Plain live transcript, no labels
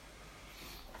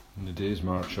And the days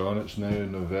march on. It's now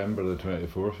November the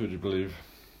 24th, would you believe?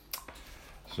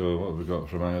 So what we got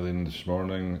from Eileen this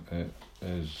morning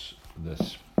is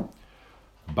this.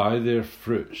 By their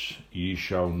fruits ye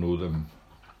shall know them,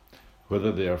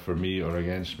 whether they are for me or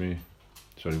against me.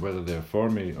 Whether they are for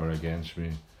me or against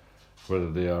me, whether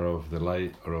they are of the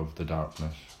light or of the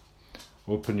darkness.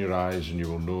 Open your eyes and you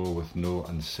will know with no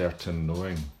uncertain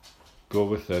knowing. Go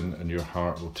within and your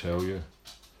heart will tell you.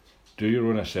 Do your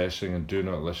own assessing and do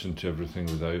not listen to everything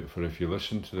without, for if you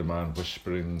listen to the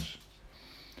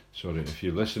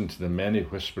many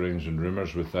whisperings and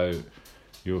rumours without,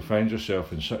 you will find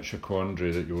yourself in such a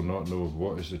quandary that you will not know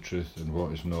what is the truth and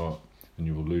what is not, and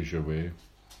you will lose your way.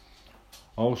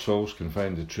 All souls can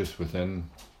find the truth within,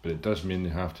 but it does mean they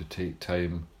have to take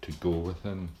time to go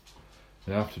within.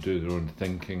 They have to do their own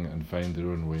thinking and find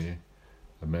their own way,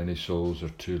 and many souls are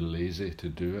too lazy to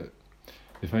do it.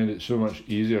 They find it so much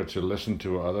easier to listen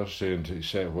to what others say and to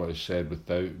accept what is said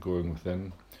without going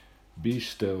within. Be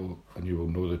still and you will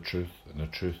know the truth, and the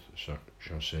truth shall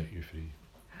set you free.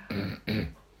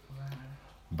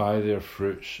 By their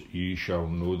fruits ye shall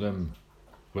know them,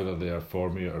 whether they are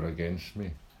for me or against me.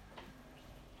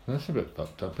 That's a bit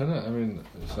fucked up, isn't it? I mean,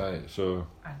 it's like, so...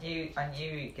 I knew you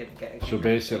were going to get a... So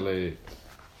basically,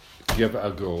 give it a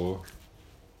go.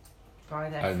 By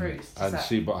their fruits. And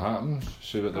see what happens,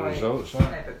 see what the results are.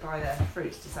 No, but by their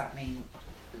fruits, does that mean,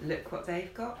 look what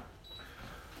they've got?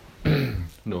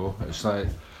 No, it's like,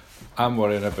 I'm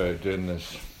worrying about doing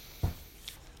this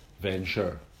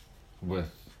venture with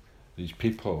these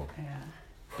people. Yeah.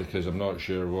 Because I'm not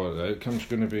sure what the outcome's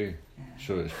going to be. Yeah.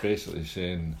 So it's basically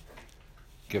saying,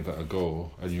 give it a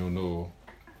go and you'll know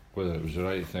whether it was the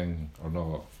right thing or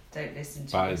not. Don't listen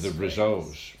to by the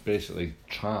results. Basically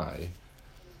try,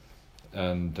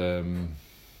 and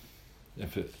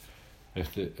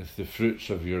if the fruits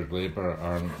of your labour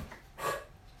aren't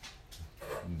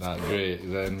that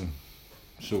great, then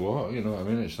so what? You know what I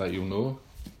mean? It's like you'll know.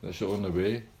 That's the only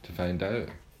way to find out.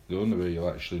 The only way you'll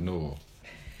actually know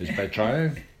is by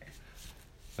trying,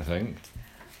 I think.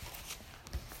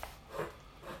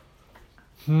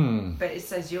 But it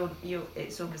says you're.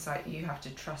 It's almost like you have to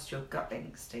trust your gut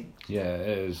instinct. Yeah,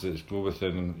 it is. It's go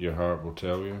within and your heart will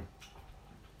tell you.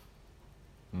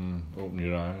 Open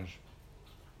your eyes.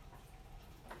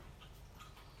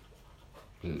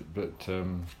 But I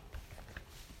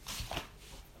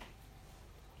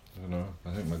don't know.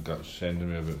 I think my gut's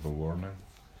sending me a bit of a warning.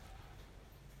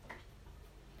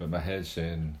 But my head's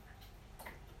saying,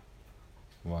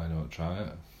 why not try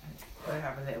it? We'll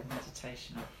have a little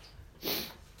meditation after.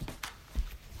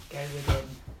 Go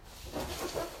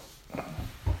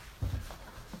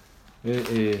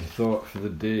within. AA thought for the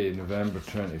day, November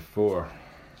 24.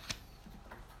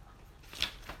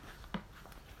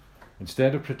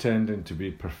 Instead of pretending to be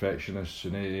perfectionists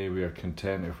in AA, we are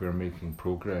content if we are making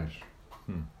progress.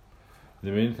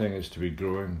 The main thing is to be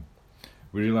growing.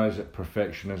 We realise that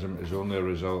perfectionism is only a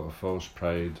result of false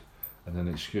pride and an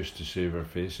excuse to save our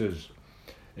faces.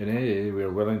 In AA, we are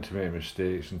willing to make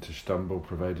mistakes and to stumble,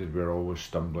 provided we are always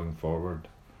stumbling forward.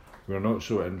 We are not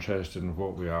so interested in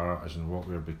what we are as in what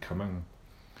we are becoming.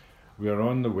 We are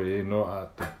on the way,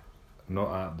 not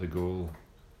at the goal,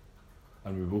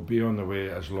 and we will be on the way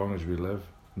as long as we live.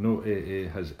 No AA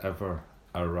has ever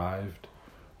arrived,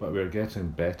 but we are getting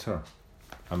better.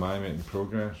 Am I making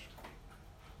progress?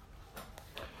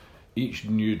 Each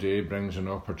new day brings an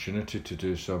opportunity to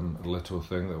do some little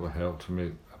thing that will help to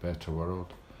make a better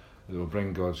world. It will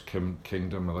bring God's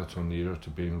kingdom a little nearer to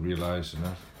being realised in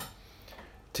earth.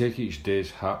 Take each day's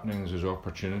happenings as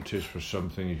opportunities for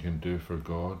something you can do for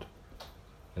God.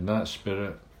 In that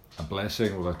spirit, a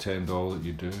blessing will attend all that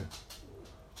you do.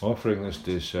 Offering this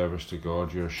day's service to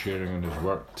God, you are sharing in His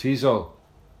work. Teasel,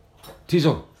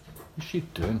 what's she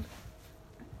doing?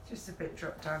 Just a bit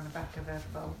dropped down the back of her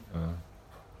bowl.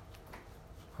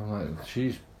 I'm like,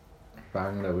 she's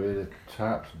banging away, the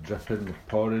tap's dripping, the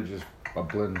porridge is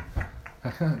bubbling. I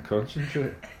can't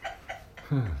concentrate.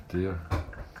 Oh dear.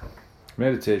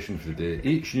 Meditation for the day.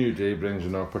 Each new day brings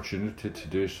an opportunity to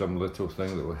do some little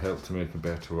thing that will help to make a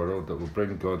better world, that will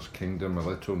bring God's kingdom a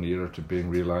little nearer to being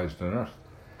realised on earth.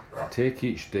 Take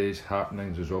each day's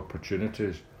happenings as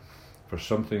opportunities for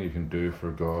something you can do for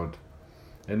God.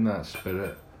 In that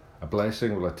spirit, a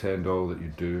blessing will attend all that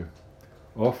you do.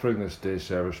 Offering this day's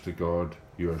service to God,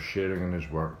 you are sharing in His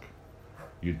work.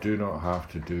 You do not have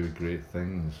to do great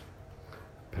things.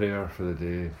 Prayer for the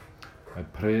day. I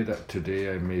pray that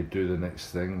today I may do the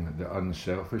next thing, the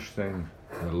unselfish thing,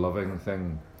 the loving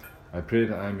thing. I pray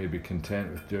that I may be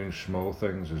content with doing small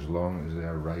things as long as they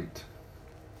are right.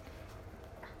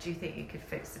 Do you think you could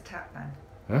fix the tap then?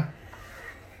 Huh?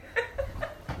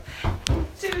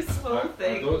 small I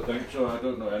thing. don't think so. I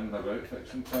don't know anything about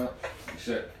fixing taps,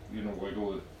 except,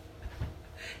 wiggle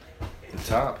the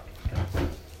tap.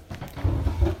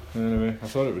 Anyway, I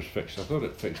thought it was fixed. I thought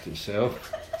it fixed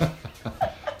itself.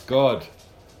 God,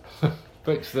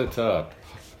 fix the tap.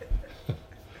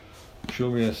 Show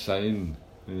me a sign.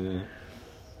 Yeah.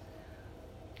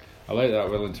 I like that,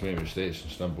 willing to make mistakes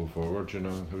and stumble forward,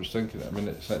 I was thinking,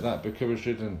 it's like that book I was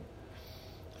reading.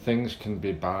 Things can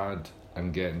be bad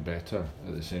and getting better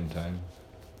at the same time.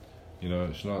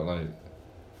 It's not like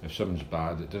if something's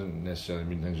bad, it doesn't necessarily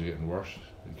mean things are getting worse.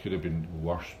 It could have been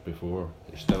worse before.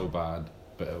 It's still bad,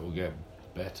 but it will get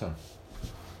better.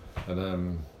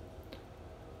 And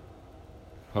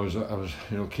I was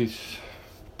Keith's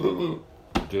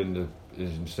doing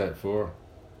is in step 4,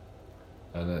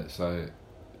 and it's like,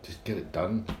 just get it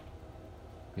done.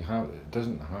 It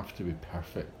doesn't have to be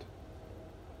perfect.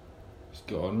 Just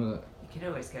get on with it. You can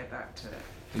always go back to it.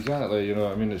 Exactly,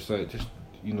 it's like just,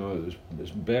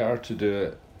 it's better to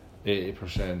do it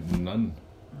 80% than none.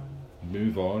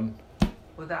 Move on.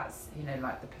 Well, that's,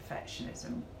 like the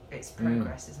perfectionism. It's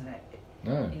progress, isn't it?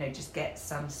 No. Just get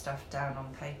some stuff down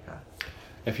on paper.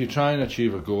 If you try and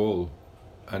achieve a goal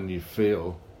and you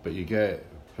fail, but you get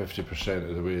 50%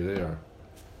 of the way there,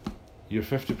 you're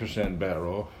 50% better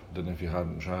off than if you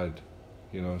hadn't tried.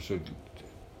 So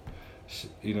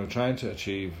trying to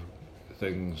achieve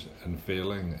things and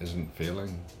failing isn't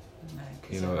failing. No,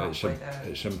 because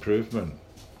it's improvement.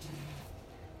 Yeah.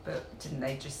 But didn't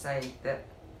they just say that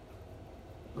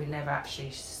we never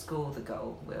actually score the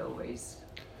goal? We're always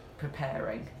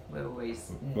preparing. We're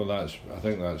always. Well, I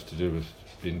think that's to do with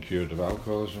being cured of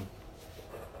alcoholism.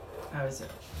 How is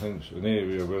it? I think so. No,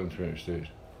 we are willing to make mistakes.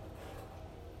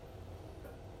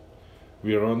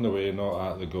 We are on the way,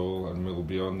 not at the goal, and we'll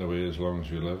be on the way as long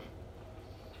as we live.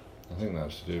 I think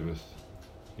that's to do with,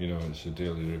 it's a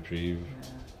daily reprieve.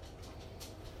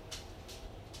 Yeah.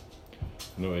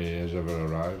 No AA has ever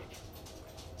arrived.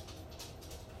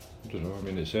 I don't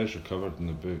know, it says recovered in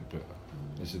the book, but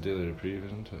it's a daily reprieve,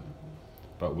 isn't it?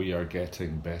 But we are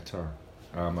getting better.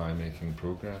 Am I making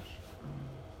progress?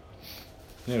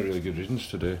 Yeah, really good readings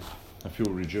today. I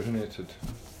feel rejuvenated.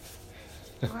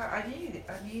 Well, I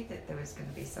knew that there was going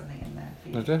to be something in there for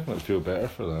you. I definitely feel better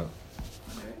for that.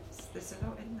 There is. There's a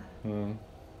lot in there.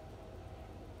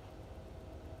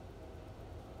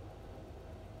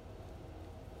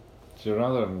 So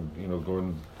rather than,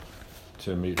 going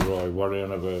to meet Roy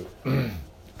worrying about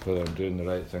whether I'm doing the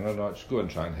right thing or not, just go and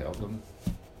try and help them,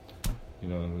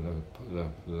 with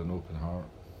an open heart.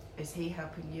 Is he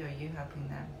helping you or are you helping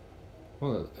them?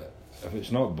 Well, if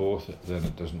it's not both, then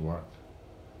it doesn't work.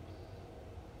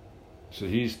 So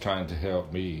he's trying to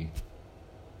help me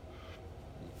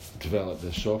develop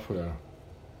this software,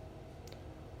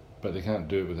 but they can't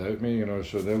do it without me,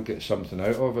 so they'll get something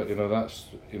out of it, that's,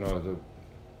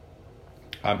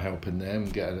 I'm helping them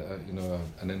get,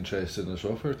 an interest in the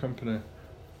software company,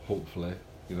 hopefully,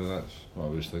 that's what I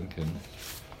was thinking.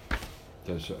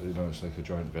 That's, it's like a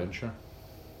joint venture.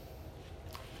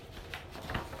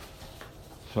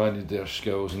 So I need their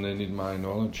skills and they need my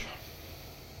knowledge.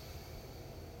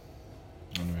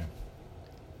 Anyway.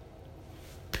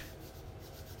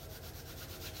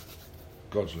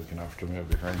 God's looking after me out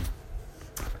behind.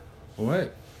 All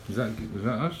right. Was that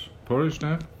us? Porridge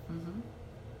now?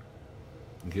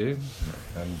 Okay.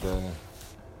 And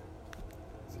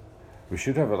we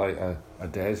should have a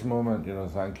Des moment,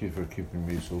 thank you for keeping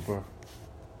me sober.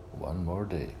 One more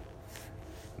day.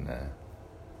 Nah.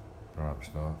 Perhaps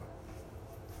not.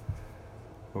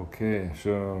 Okay,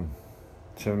 so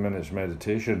 7 minutes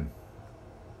meditation.